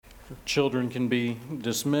Children can be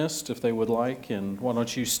dismissed if they would like, and why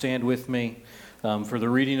don't you stand with me for the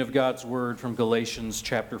reading of God's Word from Galatians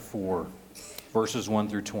chapter 4, verses 1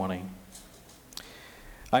 through 20.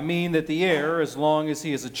 I mean that the heir, as long as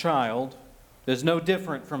he is a child, is no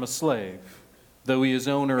different from a slave, though he is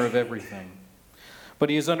owner of everything. But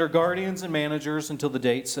he is under guardians and managers until the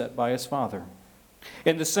date set by his father.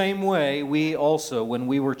 In the same way, we also, when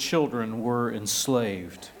we were children, were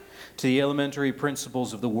enslaved to the elementary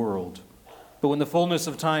principles of the world. But when the fullness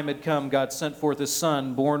of time had come, God sent forth His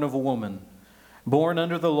Son, born of a woman, born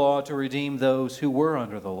under the law, to redeem those who were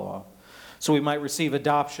under the law, so we might receive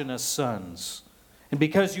adoption as sons. And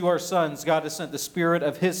because you are sons, God has sent the Spirit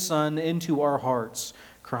of His Son into our hearts,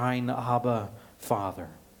 crying, Abba, Father.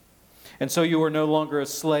 And so you are no longer a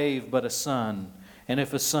slave, but a son, and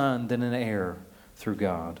if a son, then an heir through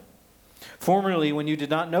God. Formerly, when you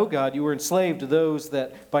did not know God, you were enslaved to those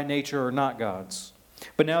that by nature are not God's.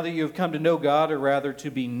 But now that you have come to know God, or rather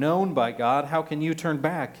to be known by God, how can you turn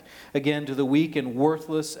back again to the weak and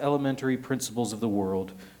worthless elementary principles of the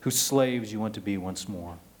world, whose slaves you want to be once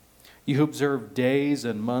more? You who observe days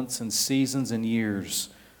and months and seasons and years,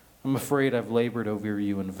 I'm afraid I've labored over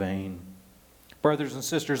you in vain. Brothers and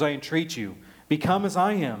sisters, I entreat you, become as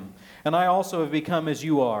I am, and I also have become as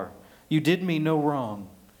you are. You did me no wrong.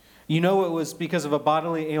 You know it was because of a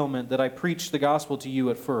bodily ailment that I preached the gospel to you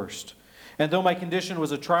at first. And though my condition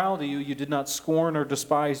was a trial to you, you did not scorn or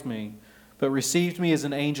despise me, but received me as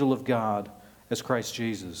an angel of God, as Christ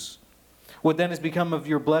Jesus. What then has become of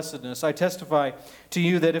your blessedness? I testify to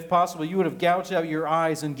you that if possible, you would have gouged out your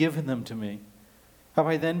eyes and given them to me. Have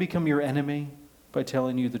I then become your enemy by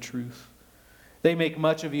telling you the truth? They make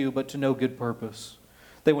much of you, but to no good purpose.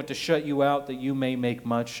 They want to shut you out that you may make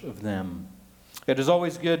much of them. It is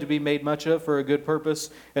always good to be made much of for a good purpose,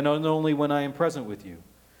 and not only when I am present with you.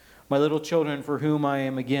 My little children, for whom I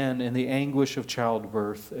am again in the anguish of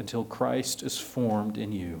childbirth until Christ is formed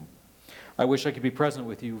in you. I wish I could be present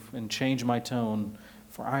with you and change my tone,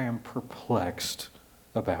 for I am perplexed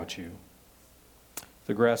about you.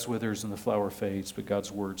 The grass withers and the flower fades, but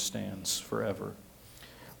God's word stands forever.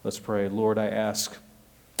 Let's pray. Lord, I ask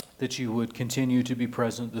that you would continue to be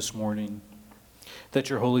present this morning, that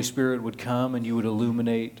your Holy Spirit would come and you would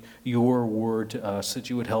illuminate your word to us, that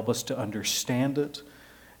you would help us to understand it,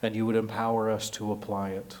 and you would empower us to apply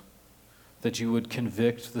it, that you would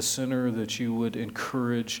convict the sinner, that you would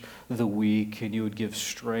encourage the weak, and you would give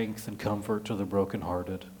strength and comfort to the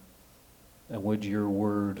brokenhearted. And would your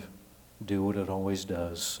word do what it always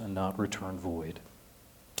does and not return void.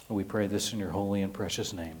 We pray this in your holy and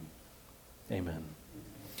precious name. Amen.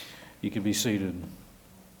 You can be seated.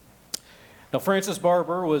 Now, Francis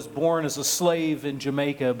Barber was born as a slave in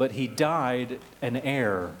Jamaica, but he died an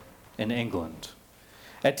heir in England.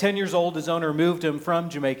 At 10 years old, his owner moved him from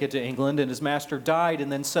Jamaica to England, and his master died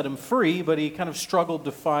and then set him free, but he kind of struggled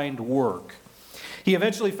to find work. He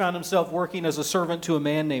eventually found himself working as a servant to a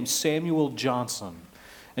man named Samuel Johnson.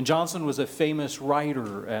 And Johnson was a famous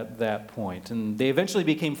writer at that point. And they eventually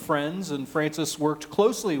became friends, and Francis worked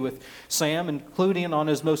closely with Sam, including on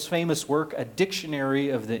his most famous work, A Dictionary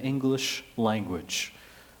of the English Language,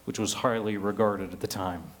 which was highly regarded at the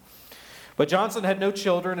time. But Johnson had no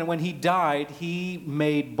children, and when he died, he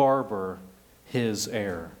made Barber his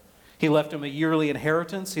heir. He left him a yearly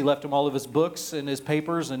inheritance. He left him all of his books and his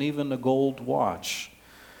papers and even a gold watch.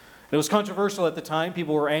 It was controversial at the time.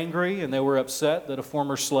 People were angry and they were upset that a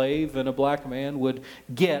former slave and a black man would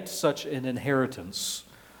get such an inheritance.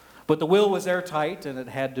 But the will was airtight and it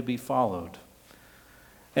had to be followed.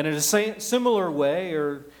 And in a similar way,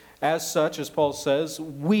 or as such, as Paul says,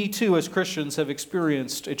 we too as Christians have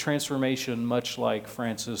experienced a transformation much like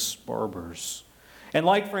Francis Barber's. And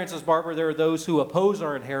like Francis Barber, there are those who oppose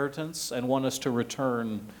our inheritance and want us to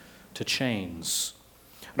return to chains.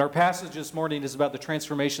 And our passage this morning is about the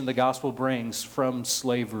transformation the gospel brings from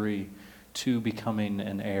slavery to becoming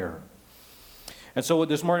an heir. And so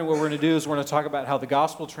this morning what we're going to do is we're going to talk about how the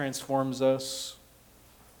gospel transforms us,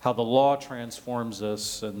 how the law transforms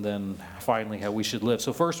us, and then finally how we should live.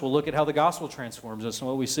 So first we'll look at how the gospel transforms us. And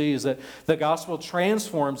what we see is that the gospel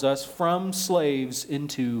transforms us from slaves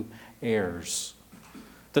into heirs.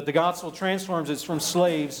 That the gospel transforms us from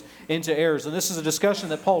slaves into heirs. And this is a discussion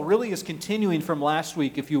that Paul really is continuing from last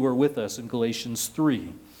week, if you were with us, in Galatians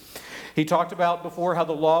 3. He talked about before how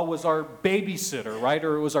the law was our babysitter, right?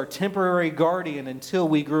 Or it was our temporary guardian until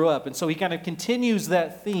we grew up. And so he kind of continues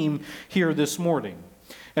that theme here this morning.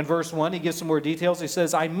 In verse 1, he gives some more details. He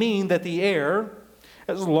says, I mean that the heir,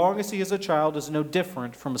 as long as he is a child, is no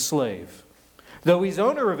different from a slave. Though he's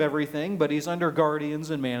owner of everything, but he's under guardians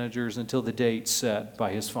and managers until the date set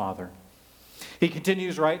by his father. He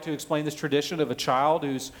continues, right, to explain this tradition of a child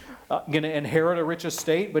who's going to inherit a rich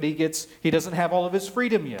estate, but he doesn't have all of his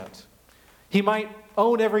freedom yet. He might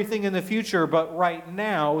own everything in the future, but right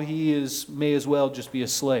now he may as well just be a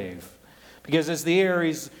slave. Because as the heir,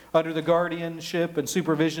 he's under the guardianship and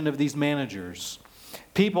supervision of these managers.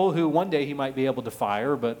 People who one day he might be able to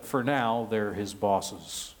fire, but for now they're his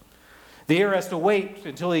bosses. The heir has to wait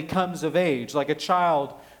until he comes of age, like a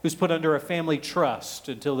child who's put under a family trust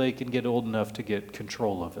until they can get old enough to get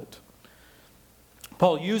control of it.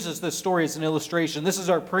 Paul uses this story as an illustration. This is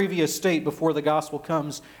our previous state before the gospel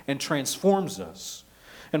comes and transforms us.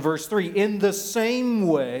 In verse 3, in the same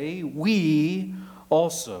way, we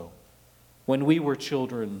also, when we were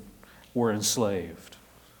children, were enslaved.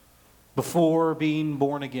 Before being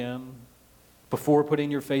born again, before putting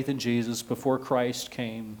your faith in Jesus, before Christ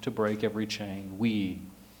came to break every chain, we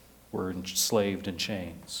were enslaved in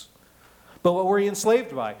chains. But what were we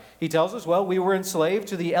enslaved by? He tells us, well, we were enslaved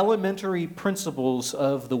to the elementary principles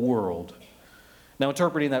of the world. Now,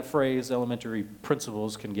 interpreting that phrase, elementary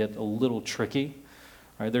principles, can get a little tricky.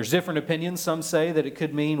 Right, there's different opinions. Some say that it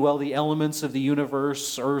could mean, well, the elements of the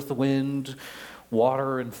universe, earth, wind,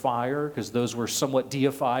 water, and fire, because those were somewhat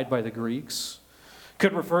deified by the Greeks.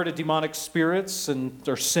 Could refer to demonic spirits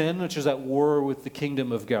or sin, which is at war with the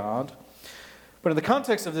kingdom of God. But in the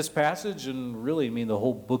context of this passage, and really, the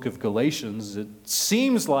whole book of Galatians, it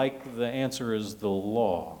seems like the answer is the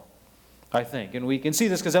law, I think. And we can see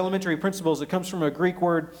this because elementary principles, it comes from a Greek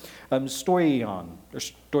word, stoion, or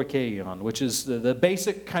stoikeion, which is the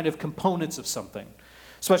basic kind of components of something.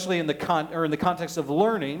 Especially in the context of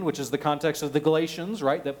learning, which is the context of the Galatians,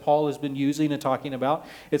 right, that Paul has been using and talking about.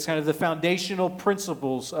 It's kind of the foundational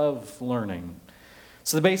principles of learning.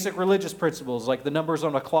 So the basic religious principles, like the numbers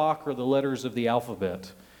on a clock or the letters of the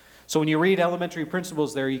alphabet. So when you read elementary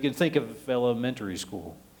principles there, you can think of elementary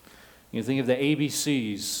school. You can think of the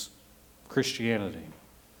ABCs, Christianity.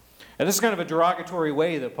 And this is kind of a derogatory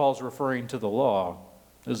way that Paul's referring to the law,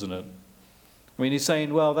 isn't it? He's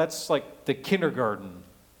saying, well, that's like the kindergarten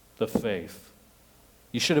of faith.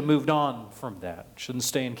 You should have moved on from that. Shouldn't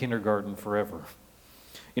stay in kindergarten forever.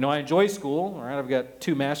 I enjoy school. All right, I've got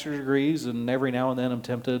 2 master's degrees, and every now and then I'm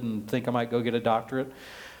tempted and think I might go get a doctorate.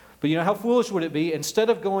 But how foolish would it be?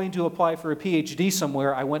 Instead of going to apply for a PhD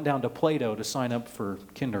somewhere, I went down to Plato to sign up for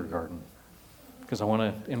kindergarten because I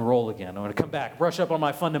want to enroll again. I want to come back, brush up on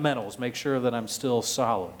my fundamentals, make sure that I'm still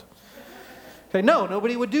solid. Okay, no,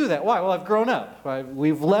 nobody would do that. Why? Well, I've grown up.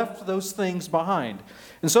 We've left those things behind.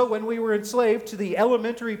 And so when we were enslaved to the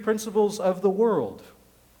elementary principles of the world,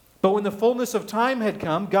 but when the fullness of time had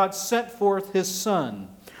come, God sent forth his Son,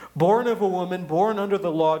 born of a woman, born under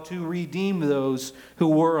the law, to redeem those who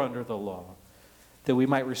were under the law, that we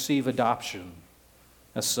might receive adoption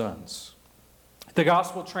as sons. The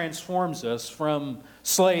gospel transforms us from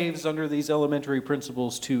slaves under these elementary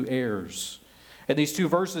principles to heirs. And these 2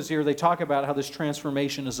 verses here, they talk about how this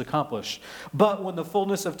transformation is accomplished. But when the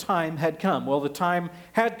fullness of time had come, well, the time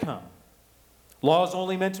had come. Law is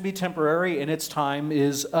only meant to be temporary, and its time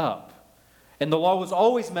is up. And the law was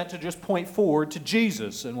always meant to just point forward to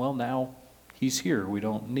Jesus. And well, now he's here. We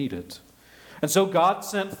don't need it. And so God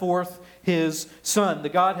sent forth his Son, the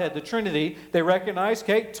Godhead, the Trinity. They recognize,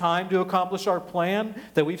 okay, time to accomplish our plan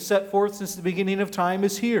that we've set forth since the beginning of time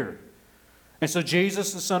is here. And so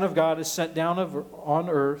Jesus, the Son of God, is sent down on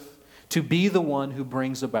earth to be the one who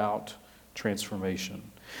brings about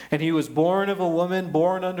transformation. And he was born of a woman,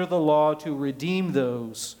 born under the law, to redeem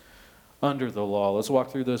those under the law. Let's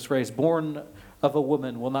walk through those phrases. Born of a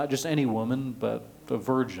woman, well, not just any woman, but a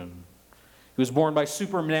virgin. He was born by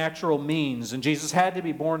supernatural means, and Jesus had to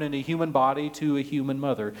be born in a human body to a human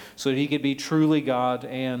mother so that he could be truly God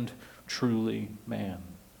and truly man.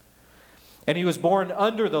 And he was born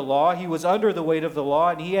under the law. He was under the weight of the law,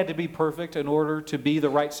 and he had to be perfect in order to be the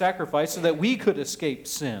right sacrifice so that we could escape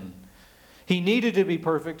sin. He needed to be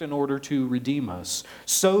perfect in order to redeem us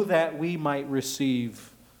so that we might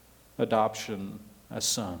receive adoption as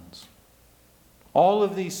sons. All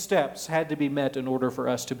of these steps had to be met in order for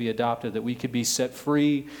us to be adopted, that we could be set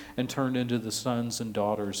free and turned into the sons and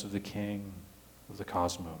daughters of the King of the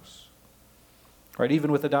cosmos. Right,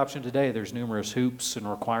 even with adoption today, there's numerous hoops and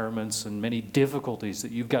requirements and many difficulties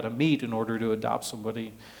that you've got to meet in order to adopt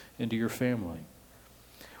somebody into your family.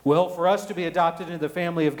 Well, for us to be adopted into the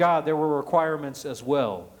family of God, there were requirements as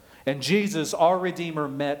well. And Jesus, our Redeemer,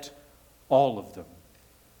 met all of them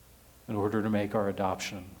in order to make our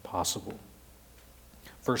adoption possible.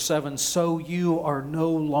 Verse 7, so you are no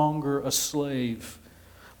longer a slave,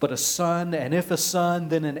 but a son, and if a son,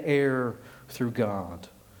 then an heir through God.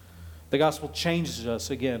 The gospel changes us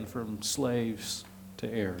again from slaves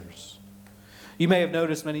to heirs. You may have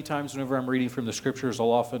noticed many times whenever I'm reading from the Scriptures, I'll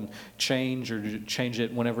often change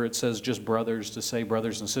it whenever it says just brothers to say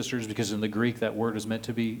brothers and sisters, because in the Greek that word is meant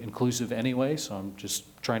to be inclusive anyway, so I'm just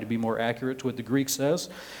trying to be more accurate to what the Greek says.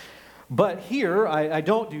 But here, I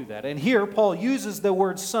don't do that. And here, Paul uses the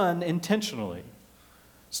word son intentionally.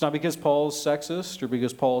 It's not because Paul's sexist or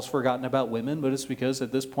because Paul's forgotten about women, but it's because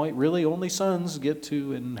at this point, really only sons get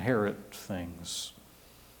to inherit things.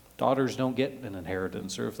 Daughters don't get an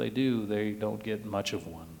inheritance, or if they do, they don't get much of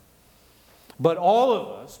one. But all of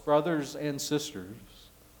us, brothers and sisters,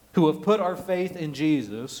 who have put our faith in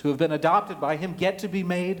Jesus, who have been adopted by Him, get to be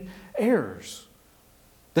made heirs.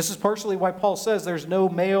 This is partially why Paul says there's no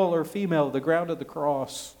male or female. The ground of the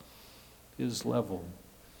cross is level.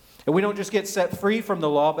 And we don't just get set free from the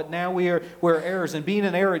law, but now we're heirs. And being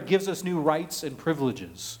an heir, it gives us new rights and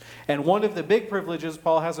privileges. And one of the big privileges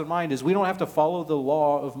Paul has in mind is we don't have to follow the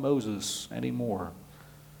law of Moses anymore.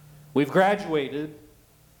 We've graduated,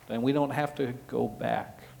 and we don't have to go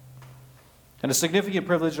back. And a significant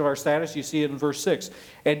privilege of our status, you see it in verse 6.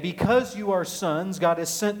 And because you are sons, God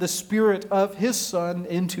has sent the Spirit of His Son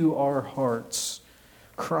into our hearts,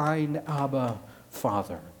 crying, Abba,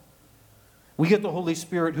 Father. We get the Holy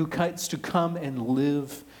Spirit who gets to come and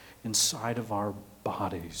live inside of our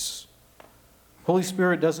bodies. Holy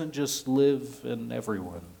Spirit doesn't just live in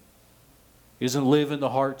everyone. He doesn't live in the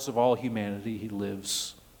hearts of all humanity. He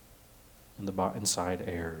lives inside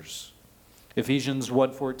heirs. Ephesians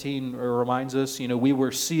 1:14 reminds us, we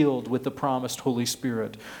were sealed with the promised Holy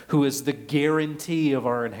Spirit, who is the guarantee of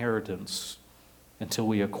our inheritance until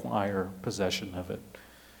we acquire possession of it.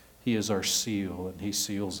 He is our seal, and He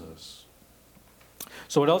seals us.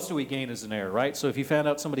 So what else do we gain as an heir, right? So if you found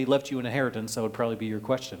out somebody left you an inheritance, that would probably be your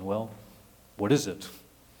question. Well, what is it?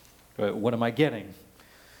 What am I getting?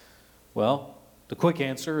 Well, the quick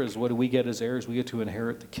answer is, what do we get as heirs? We get to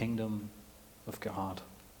inherit the kingdom of God.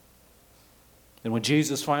 And when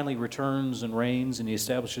Jesus finally returns and reigns and He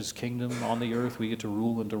establishes His kingdom on the earth, we get to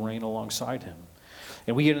rule and to reign alongside Him.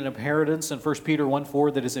 And we get an inheritance in 1 Peter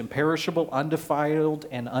 1:4 that is imperishable, undefiled,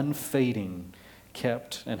 and unfading,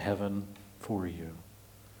 kept in heaven for you.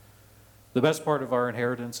 The best part of our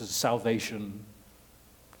inheritance is salvation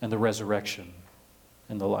and the resurrection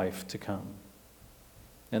and the life to come.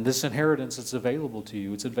 And this inheritance is available to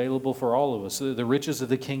you. It's available for all of us. The riches of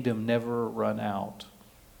the kingdom never run out.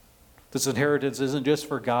 This inheritance isn't just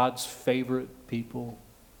for God's favorite people.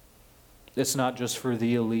 It's not just for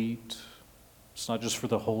the elite. It's not just for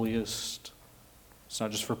the holiest. It's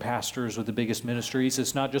not just for pastors with the biggest ministries.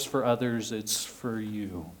 It's not just for others. It's for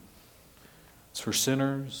you. It's for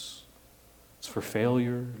sinners. It's for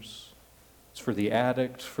failures. It's for the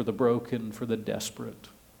addict, for the broken, for the desperate.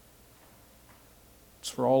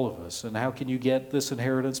 It's for all of us. And how can you get this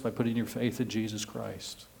inheritance? By putting your faith in Jesus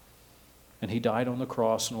Christ. And He died on the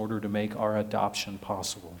cross in order to make our adoption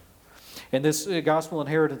possible. And this gospel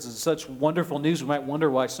inheritance is such wonderful news. We might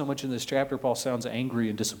wonder why so much in this chapter Paul sounds angry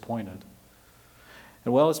and disappointed.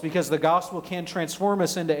 And well, it's because the gospel can transform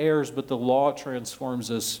us into heirs, but the law transforms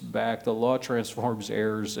us back. The law transforms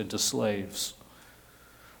heirs into slaves.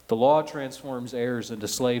 The law transforms heirs into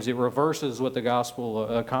slaves. It reverses what the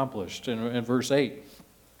gospel accomplished. In verse 8,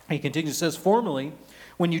 he continues, says, formerly,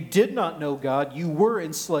 when you did not know God, you were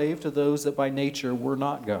enslaved to those that by nature were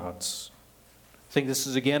not God's. I think this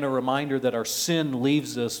is again a reminder that our sin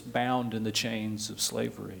leaves us bound in the chains of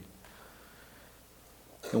slavery.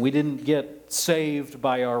 And we didn't get saved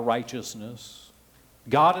by our righteousness.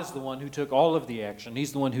 God is the one who took all of the action.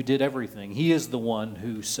 He's the one who did everything. He is the one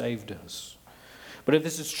who saved us. But if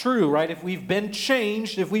this is true, right, if we've been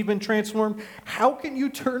changed, if we've been transformed, how can you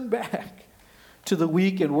turn back to the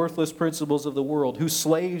weak and worthless principles of the world, whose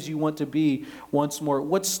slaves you want to be once more?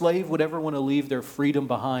 What slave would ever want to leave their freedom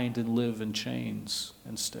behind and live in chains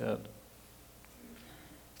instead?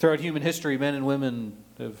 Throughout human history, men and women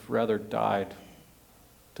have rather died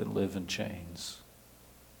than live in chains.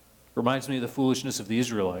 Reminds me of the foolishness of the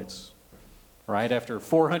Israelites, right? After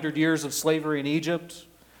 400 years of slavery in Egypt,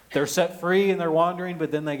 they're set free and they're wandering, but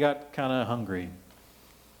then they got kind of hungry.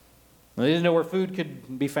 They didn't know where food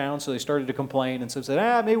could be found, so they started to complain and so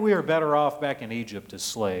said, maybe we were better off back in Egypt as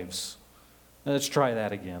slaves. Let's try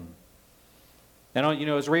that again. And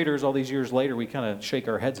as readers, all these years later, we kind of shake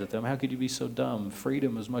our heads at them. How could you be so dumb?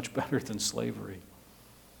 Freedom is much better than slavery.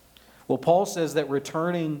 Well, Paul says that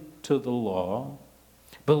returning to the law,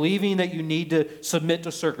 believing that you need to submit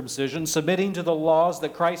to circumcision, submitting to the laws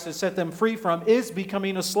that Christ has set them free from, is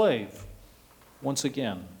becoming a slave. Once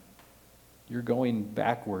again, you're going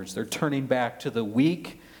backwards. They're turning back to the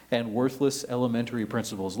weak and worthless elementary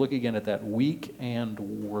principles. Look again at that, weak and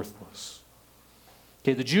worthless.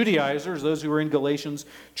 Okay, the Judaizers, those who were in Galatians,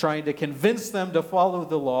 trying to convince them to follow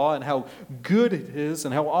the law and how good it is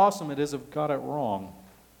and how awesome it is, have got it wrong.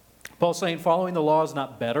 Paul's saying following the law is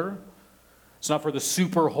not better. It's not for the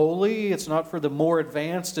super holy. It's not for the more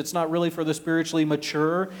advanced. It's not really for the spiritually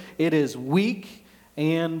mature. It is weak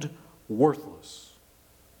and worthless.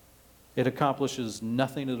 It accomplishes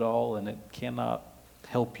nothing at all, and it cannot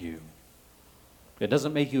help you. It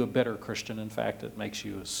doesn't make you a better Christian. In fact, it makes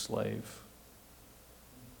you a slave.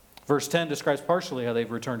 Verse 10 describes partially how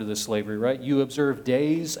they've returned to this slavery, right? You observe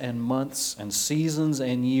days and months and seasons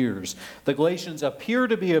and years. The Galatians appear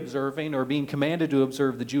to be observing or being commanded to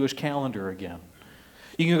observe the Jewish calendar again.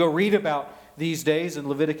 You can go read about these days in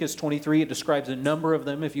Leviticus 23. It describes a number of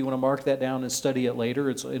them if you want to mark that down and study it later.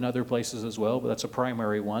 It's in other places as well, but that's a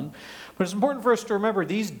primary one. But it's important for us to remember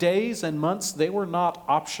these days and months, they were not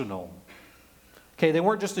optional. Okay, they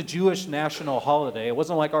weren't just a Jewish national holiday. It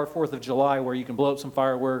wasn't like our 4th of July where you can blow up some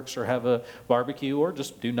fireworks or have a barbecue or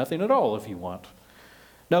just do nothing at all if you want.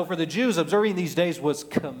 No, for the Jews, observing these days was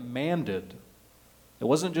commanded. It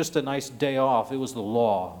wasn't just a nice day off, it was the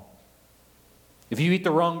law. If you eat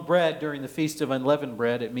the wrong bread during the Feast of Unleavened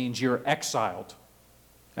Bread, it means you're exiled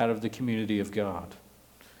out of the community of God.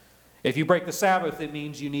 If you break the Sabbath, it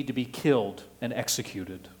means you need to be killed and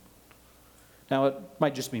executed. Now, it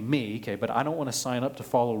might just be me, okay, but I don't want to sign up to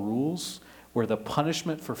follow rules where the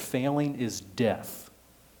punishment for failing is death.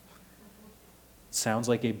 Sounds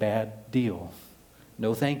like a bad deal.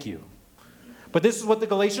 No, thank you. But this is what the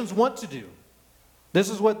Galatians want to do. This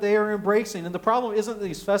is what they are embracing. And the problem isn't that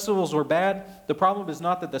these festivals are bad. The problem is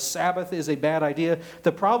not that the Sabbath is a bad idea.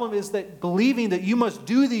 The problem is that believing that you must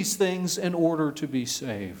do these things in order to be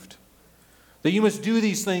saved. That you must do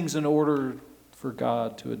these things in order for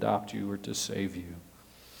God to adopt you or to save you.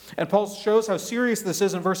 And Paul shows how serious this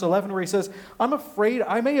is in verse 11 where he says, I'm afraid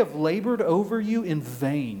I may have labored over you in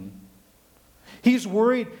vain. He's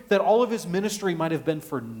worried that all of his ministry might have been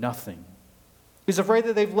for nothing. He's afraid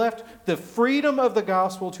that they've left the freedom of the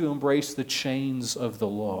gospel to embrace the chains of the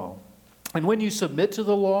law. And when you submit to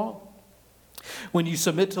the law, when you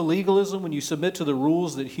submit to legalism, when you submit to the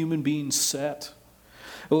rules that human beings set,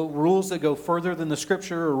 rules that go further than the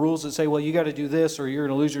Scripture, or rules that say, well, you got to do this, or you're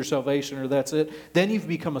going to lose your salvation, or that's it, then you've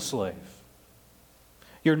become a slave.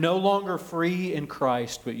 You're no longer free in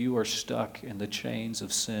Christ, but you are stuck in the chains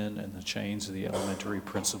of sin and the chains of the elementary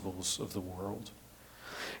principles of the world.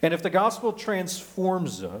 And if the gospel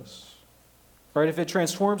transforms us, right, if it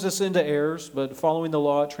transforms us into heirs, but following the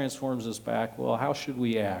law, it transforms us back, well, how should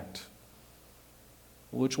we act?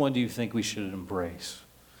 Which one do you think we should embrace?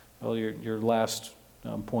 Well, your last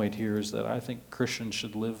point here is that I think Christians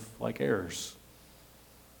should live like heirs.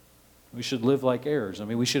 We should live like heirs. I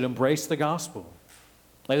mean, we should embrace the gospel.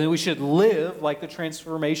 Like, we should live like the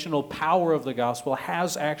transformational power of the gospel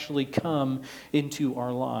has actually come into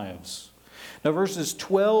our lives. Now, verses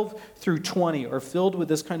 12 through 20 are filled with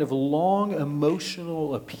this kind of long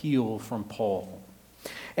emotional appeal from Paul.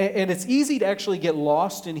 And it's easy to actually get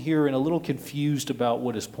lost in here and a little confused about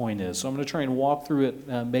what his point is. So I'm going to try and walk through it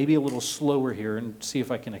maybe a little slower here and see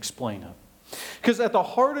if I can explain it. Because at the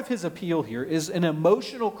heart of his appeal here is an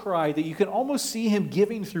emotional cry that you can almost see him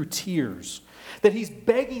giving through tears. That he's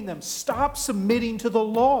begging them, stop submitting to the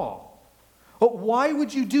law. But why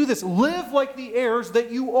would you do this? Live like the heirs that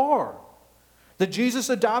you are. That Jesus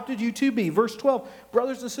adopted you to be. Verse 12,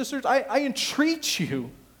 brothers and sisters, I entreat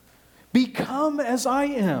you. Become as I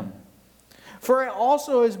am, for I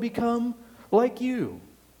also has become like you.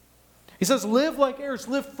 He says, live like heirs,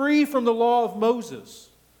 live free from the law of Moses.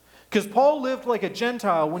 Because Paul lived like a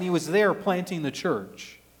Gentile when he was there planting the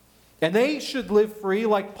church. And they should live free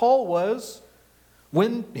like Paul was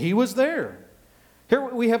when he was there. Here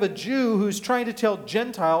we have a Jew who's trying to tell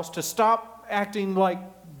Gentiles to stop acting like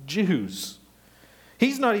Jews.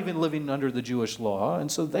 He's not even living under the Jewish law,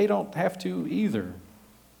 and so they don't have to either.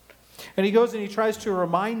 And he goes and he tries to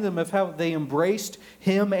remind them of how they embraced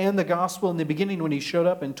him and the gospel in the beginning when he showed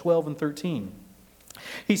up in 12 and 13.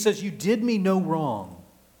 He says, you did me no wrong.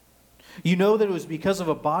 You know that it was because of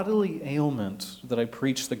a bodily ailment that I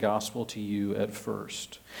preached the gospel to you at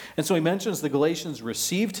first. And so he mentions the Galatians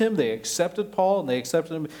received him, they accepted Paul, and they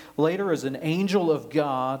accepted him later as an angel of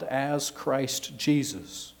God as Christ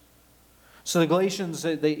Jesus. So the Galatians,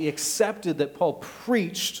 they accepted that Paul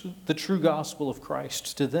preached the true gospel of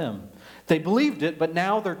Christ to them. They believed it, but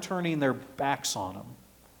now they're turning their backs on him.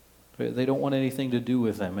 They don't want anything to do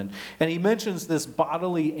with them. And he mentions this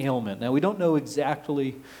bodily ailment. Now, we don't know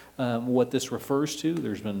exactly what this refers to.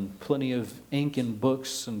 There's been plenty of ink and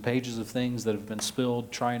books and pages of things that have been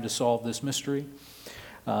spilled trying to solve this mystery.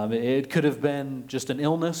 It could have been just an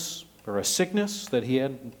illness. or a sickness that he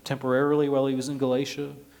had temporarily while he was in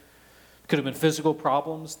Galatia. Could have been physical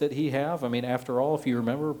problems that he had. I mean, after all, if you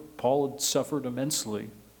remember, Paul had suffered immensely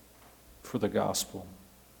for the gospel.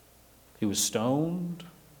 He was stoned,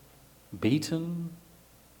 beaten,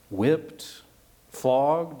 whipped,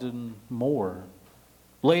 flogged, and more.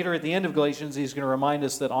 Later at the end of Galatians, he's going to remind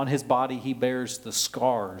us that on his body he bears the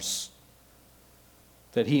scars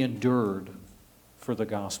that he endured for the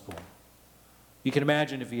gospel. You can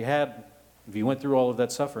imagine if you went through all of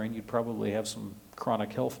that suffering, you'd probably have some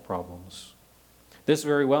chronic health problems. This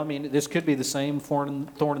this could be the same thorn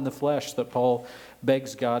in the flesh that Paul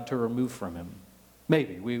begs God to remove from him.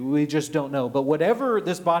 Maybe. We just don't know. But whatever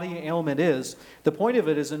this body ailment is, the point of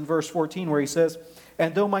it is in verse 14 where he says,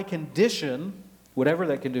 "And though my condition," whatever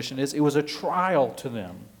that condition is, "it was a trial to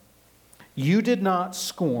them. You did not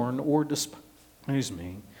scorn or despise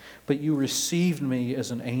me, but you received me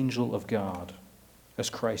as an angel of God, as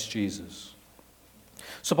Christ Jesus."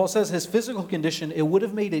 So Paul says his physical condition, it would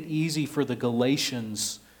have made it easy for the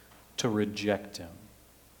Galatians to reject him.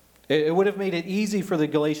 It would have made it easy for the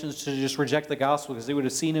Galatians to just reject the gospel because they would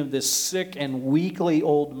have seen him this sick and weakly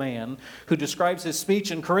old man who describes his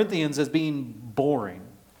speech in Corinthians as being boring.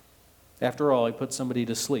 After all, he put somebody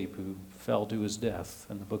to sleep who fell to his death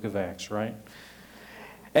in the book of Acts, right?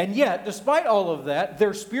 And yet, despite all of that,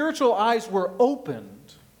 their spiritual eyes were opened.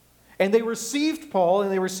 And they received Paul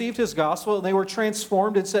and they received his gospel and they were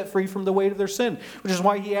transformed and set free from the weight of their sin. Which is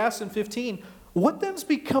why he asks in 15, "What then's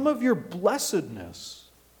become of your blessedness?"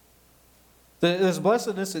 This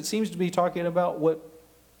blessedness, it seems to be talking about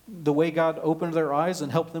the way God opened their eyes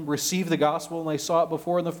and helped them receive the gospel and they saw it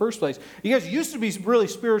before in the first place. You guys used to be really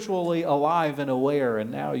spiritually alive and aware,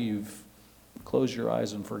 and now you've closed your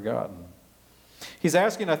eyes and forgotten. He's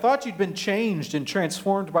asking, "I thought you'd been changed and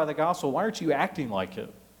transformed by the gospel. Why aren't you acting like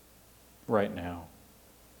it right now?"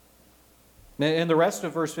 In the rest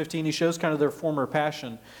of verse 15, he shows kind of their former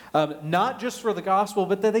passion, not just for the gospel,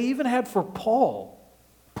 but that they even had for Paul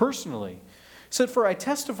personally. He said, "For I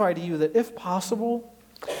testify to you that if possible,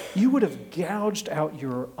 you would have gouged out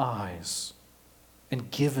your eyes and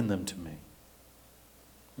given them to me."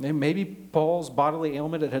 And maybe Paul's bodily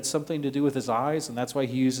ailment had something to do with his eyes, and that's why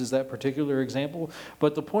he uses that particular example.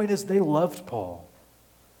 But the point is, they loved Paul.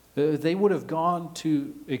 They would have gone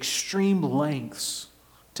to extreme lengths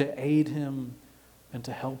to aid him and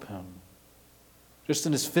to help him, just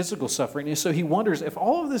in his physical suffering. And so he wonders, if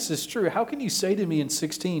all of this is true, how can you say to me in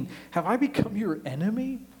 16, "Have I become your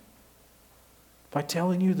enemy by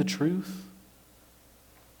telling you the truth?"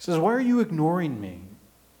 He says, "Why are you ignoring me?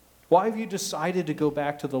 Why have you decided to go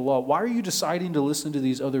back to the law? Why are you deciding to listen to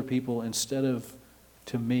these other people instead of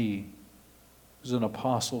to me, who's an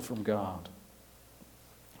apostle from God?"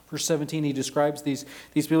 Verse 17, he describes these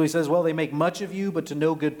people. He says, "Well, they make much of you, but to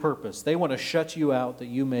no good purpose. They want to shut you out that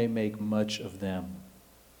you may make much of them."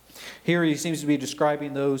 Here he seems to be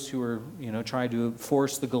describing those who are, trying to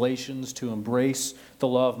force the Galatians to embrace the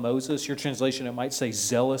law of Moses. Your translation, it might say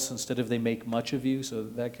zealous instead of "they make much of you." So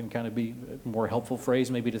that can kind of be a more helpful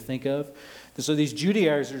phrase maybe to think of. So these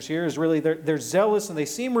Judaizers here is really, they're zealous and they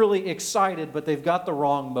seem really excited, but they've got the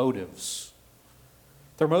wrong motives.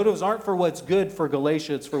 Their motives aren't for what's good for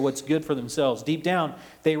Galatia, it's for what's good for themselves. Deep down,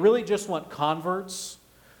 they really just want converts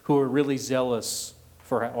who are really zealous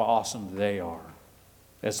for how awesome they are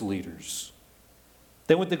as leaders.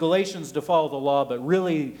 They want the Galatians to follow the law, but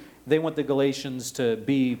really they want the Galatians to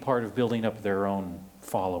be part of building up their own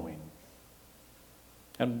following.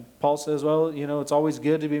 And Paul says, well, it's always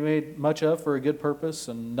good to be made much of for a good purpose.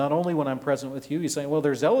 And not only when I'm present with you, he's saying, well,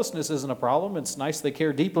 their zealousness isn't a problem. It's nice they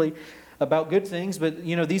care deeply about good things, but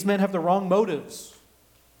these men have the wrong motives.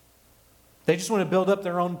 They just want to build up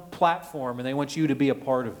their own platform and they want you to be a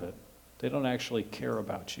part of it. They don't actually care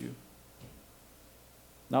about you.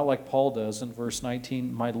 Not like Paul does in verse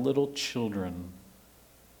 19, "My little children,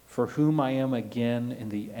 for whom I am again in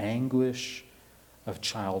the anguish of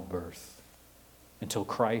childbirth, until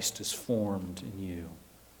Christ is formed in you."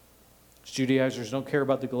 Judaizers don't care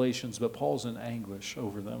about the Galatians, but Paul's in anguish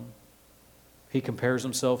over them. He compares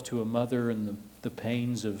himself to a mother in the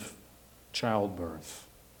pains of childbirth.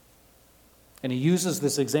 And he uses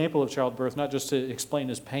this example of childbirth not just to explain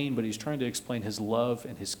his pain, but he's trying to explain his love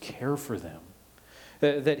and his care for them.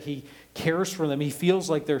 That he cares for them. He feels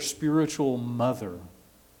like their spiritual mother.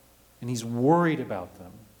 And he's worried about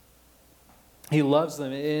them. He loves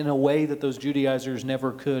them in a way that those Judaizers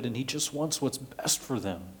never could, and he just wants what's best for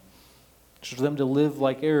them. For them to live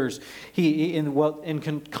like heirs.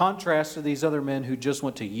 In contrast to these other men who just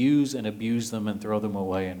want to use and abuse them and throw them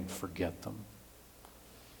away and forget them.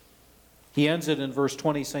 He ends it in verse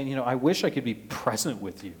 20 saying, I wish I could be present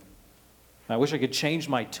with you I wish I could change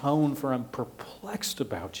my tone, for I'm perplexed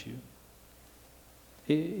about you.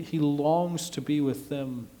 He longs to be with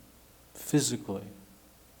them physically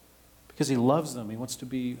because he loves them. He wants to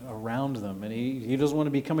be around them. And he doesn't want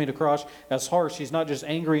to be coming across as harsh. He's not just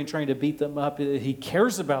angry and trying to beat them up. He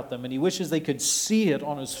cares about them, and he wishes they could see it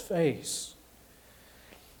on his face.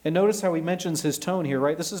 And notice how he mentions his tone here,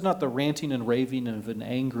 right? This is not the ranting and raving of an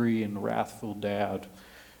angry and wrathful dad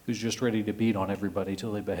who's just ready to beat on everybody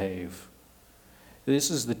till they behave.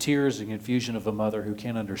 This is the tears and confusion of a mother who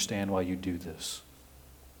can't understand why you do this.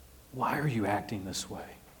 Why are you acting this way?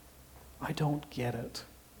 I don't get it.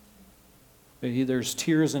 There's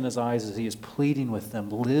tears in his eyes as he is pleading with them.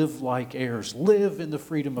 Live like heirs. Live in the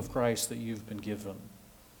freedom of Christ that you've been given.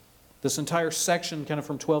 This entire section, kind of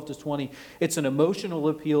from 12 to 20, it's an emotional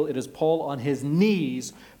appeal. It is Paul on his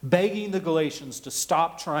knees begging the Galatians to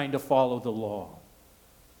stop trying to follow the law.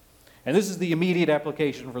 And this is the immediate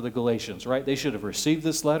application for the Galatians, right? They should have received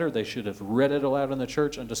this letter. They should have read it aloud in the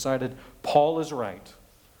church and decided, Paul is right.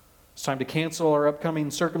 It's time to cancel our upcoming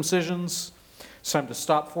circumcisions. It's time to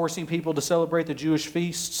stop forcing people to celebrate the Jewish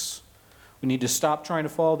feasts. We need to stop trying to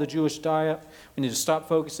follow the Jewish diet. We need to stop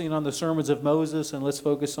focusing on the sermons of Moses, and let's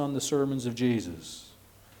focus on the sermons of Jesus.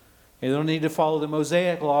 They don't need to follow the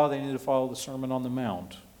Mosaic law. They need to follow the Sermon on the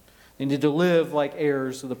Mount. They need to live like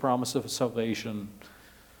heirs of the promise of salvation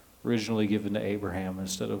originally given to Abraham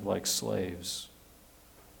instead of like slaves.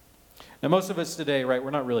 Now, most of us today, right,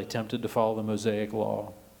 we're not really tempted to follow the Mosaic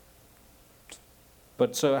law.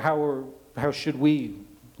 But so how should we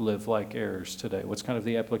live like heirs today? What's kind of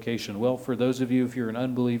the application? Well, for those of you, if you're an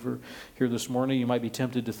unbeliever here this morning, you might be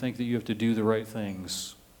tempted to think that you have to do the right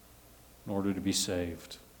things in order to be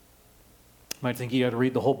saved. You might think you got to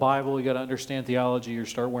read the whole Bible, you got to understand theology, or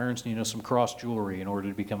start wearing some cross jewelry in order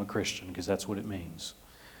to become a Christian, because that's what it means.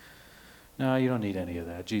 No, you don't need any of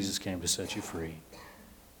that. Jesus came to set you free.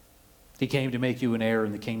 He came to make you an heir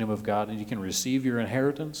in the kingdom of God, and you can receive your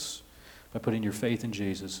inheritance by putting your faith in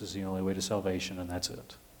Jesus as the only way to salvation, and that's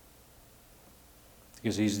it.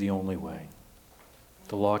 Because he's the only way.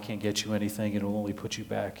 The law can't get you anything. It will only put you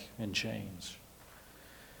back in chains.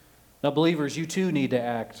 Now, believers, you too need to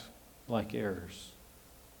act like heirs.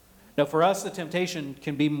 Now, for us, the temptation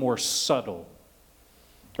can be more subtle.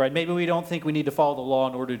 Right? Maybe we don't think we need to follow the law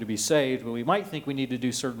in order to be saved, but we might think we need to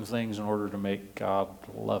do certain things in order to make God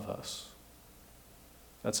love us.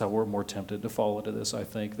 That's how we're more tempted to fall into this, I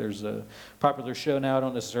think. There's a popular show now, I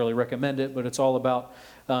don't necessarily recommend it, but it's all about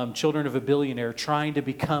children of a billionaire trying to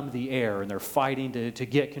become the heir, and they're fighting to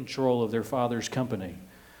get control of their father's company.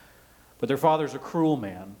 But their father's a cruel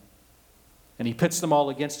man, and he pits them all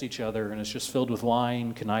against each other, and it's just filled with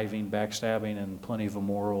lying, conniving, backstabbing, and plenty of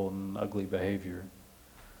immoral and ugly behavior.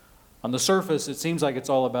 On the surface, it seems like it's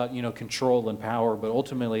all about, control and power, but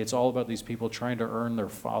ultimately it's all about these people trying to earn their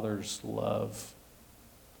father's love.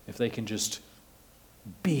 If they can just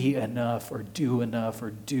be enough or do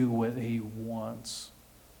what he wants.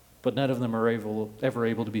 But none of them are ever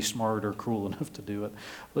able to be smart or cruel enough to do it.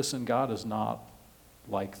 Listen, God is not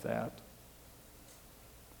like that.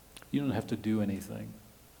 You don't have to do anything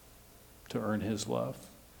to earn his love.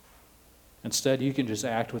 Instead, you can just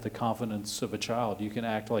act with the confidence of a child. You can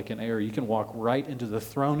act like an heir. You can walk right into the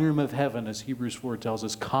throne room of heaven, as Hebrews 4 tells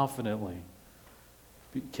us, confidently,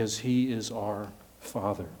 because he is our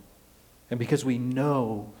Father. And because we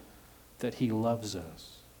know that he loves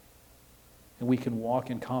us. And we can walk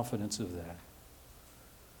in confidence of that.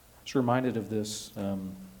 I was reminded of this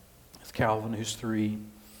with Calvin, who's 3.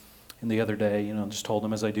 And the other day, just told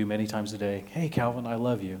him, as I do many times a day, "Hey, Calvin, I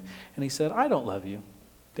love you." And he said, "I don't love you,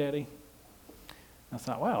 Daddy." I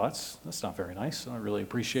thought, wow, that's not very nice. I don't really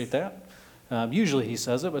appreciate that. Usually he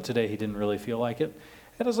says it, but today he didn't really feel like it.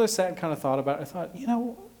 And as I sat and kind of thought about it, I thought,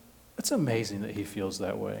 it's amazing that he feels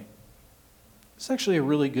that way. It's actually a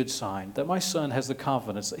really good sign that my son has the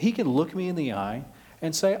confidence that he can look me in the eye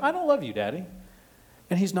and say, "I don't love you, Daddy."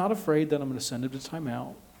 And he's not afraid that I'm going to send him to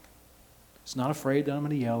timeout. He's not afraid that I'm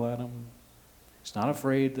going to yell at him. He's not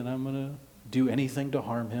afraid that I'm going to do anything to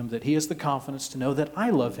harm him, that he has the confidence to know that I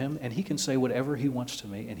love him, and he can say whatever he wants to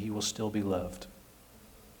me, and he will still be loved.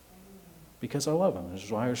 Because I love him. This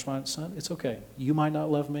is why I respond, "Son, it's okay. You might not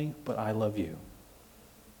love me, but I love you."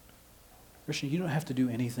 Christian, you don't have to do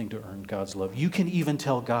anything to earn God's love. You can even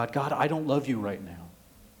tell God, "God, I don't love you right now."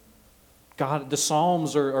 God, the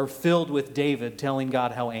Psalms are filled with David telling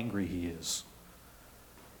God how angry he is.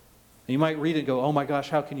 You might read it and go, "Oh my gosh,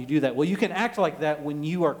 how can you do that?" Well, you can act like that when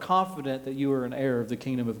you are confident that you are an heir of the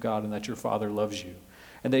kingdom of God and that your Father loves you.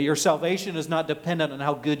 And that your salvation is not dependent on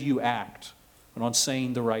how good you act and on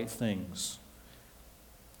saying the right things.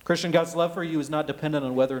 Christian, God's love for you is not dependent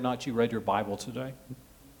on whether or not you read your Bible today.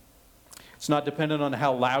 It's not dependent on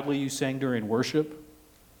how loudly you sang during worship.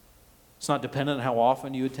 It's not dependent on how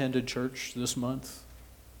often you attended church this month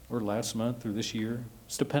or last month or this year.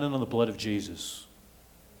 It's dependent on the blood of Jesus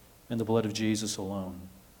and the blood of Jesus alone.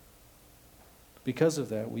 Because of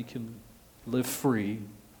that, we can live free.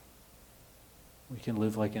 We can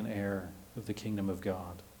live like an heir of the kingdom of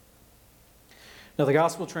God. Now, the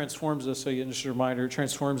gospel transforms us, so just a reminder, it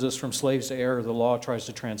transforms us from slaves to heir. The law tries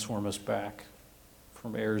to transform us back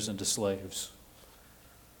from heirs into slaves.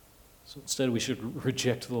 So instead, we should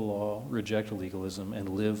reject the law, reject legalism, and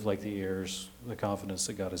live like the heirs, the confidence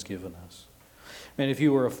that God has given us. And if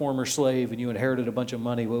you were a former slave and you inherited a bunch of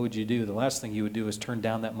money, what would you do? The last thing you would do is turn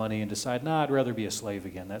down that money and decide, I'd rather be a slave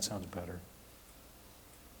again. That sounds better.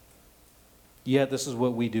 Yet this is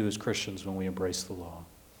what we do as Christians when we embrace the law.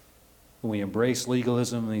 When we embrace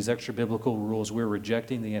legalism and these extra biblical rules, we're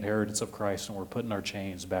rejecting the inheritance of Christ and we're putting our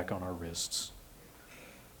chains back on our wrists.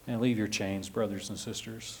 And leave your chains, brothers and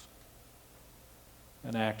sisters,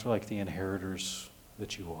 and act like the inheritors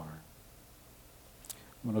that you are.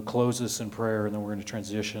 I'm going to close this in prayer, and then we're going to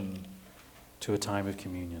transition to a time of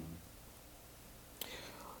communion.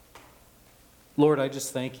 Lord, I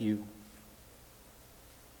just thank you.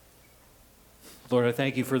 Lord, I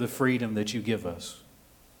thank you for the freedom that you give us.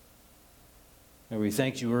 And we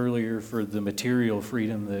thanked you earlier for the material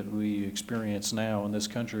freedom that we experience now in this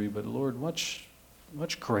country, but Lord, much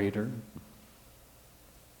greater,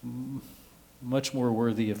 much more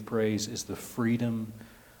worthy of praise is the freedom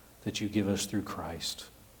that you give us through Christ.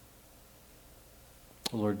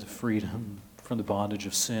 Lord, the freedom from the bondage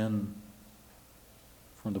of sin,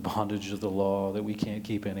 from the bondage of the law that we can't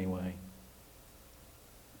keep anyway.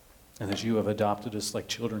 And that you have adopted us like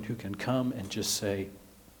children who can come and just say,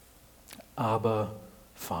 Abba,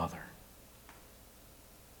 Father.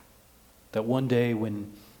 That one day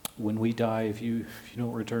when we die, if you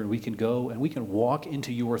don't return, we can go and we can walk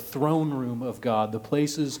into your throne room of God, the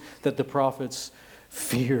places that the prophets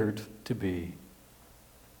feared to be.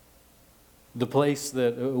 The place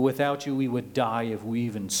that without you we would die if we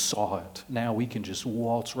even saw it. Now we can just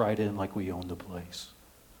waltz right in like we own the place.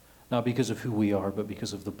 Not because of who we are, but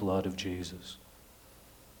because of the blood of Jesus.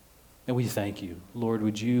 And we thank you. Lord,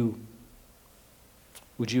 would you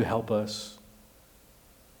help us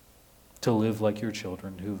to live like your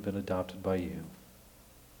children who have been adopted by you,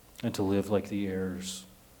 and to live like the heirs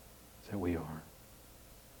that we are.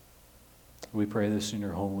 We pray this in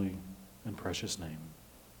your holy and precious name.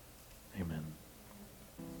 Amen.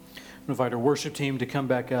 I'm going to invite our worship team to come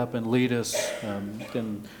back up and lead us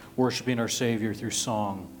in worshiping our Savior through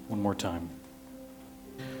song one more time.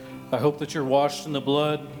 I hope that you're washed in the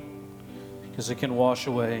blood, because it can wash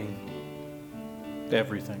away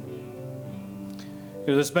everything.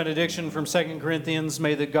 Hear this benediction from 2 Corinthians.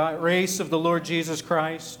 May the grace of the Lord Jesus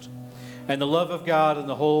Christ and the love of God and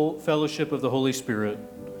the whole fellowship of the Holy Spirit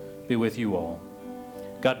be with you all.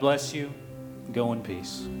 God bless you. Go in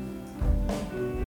peace.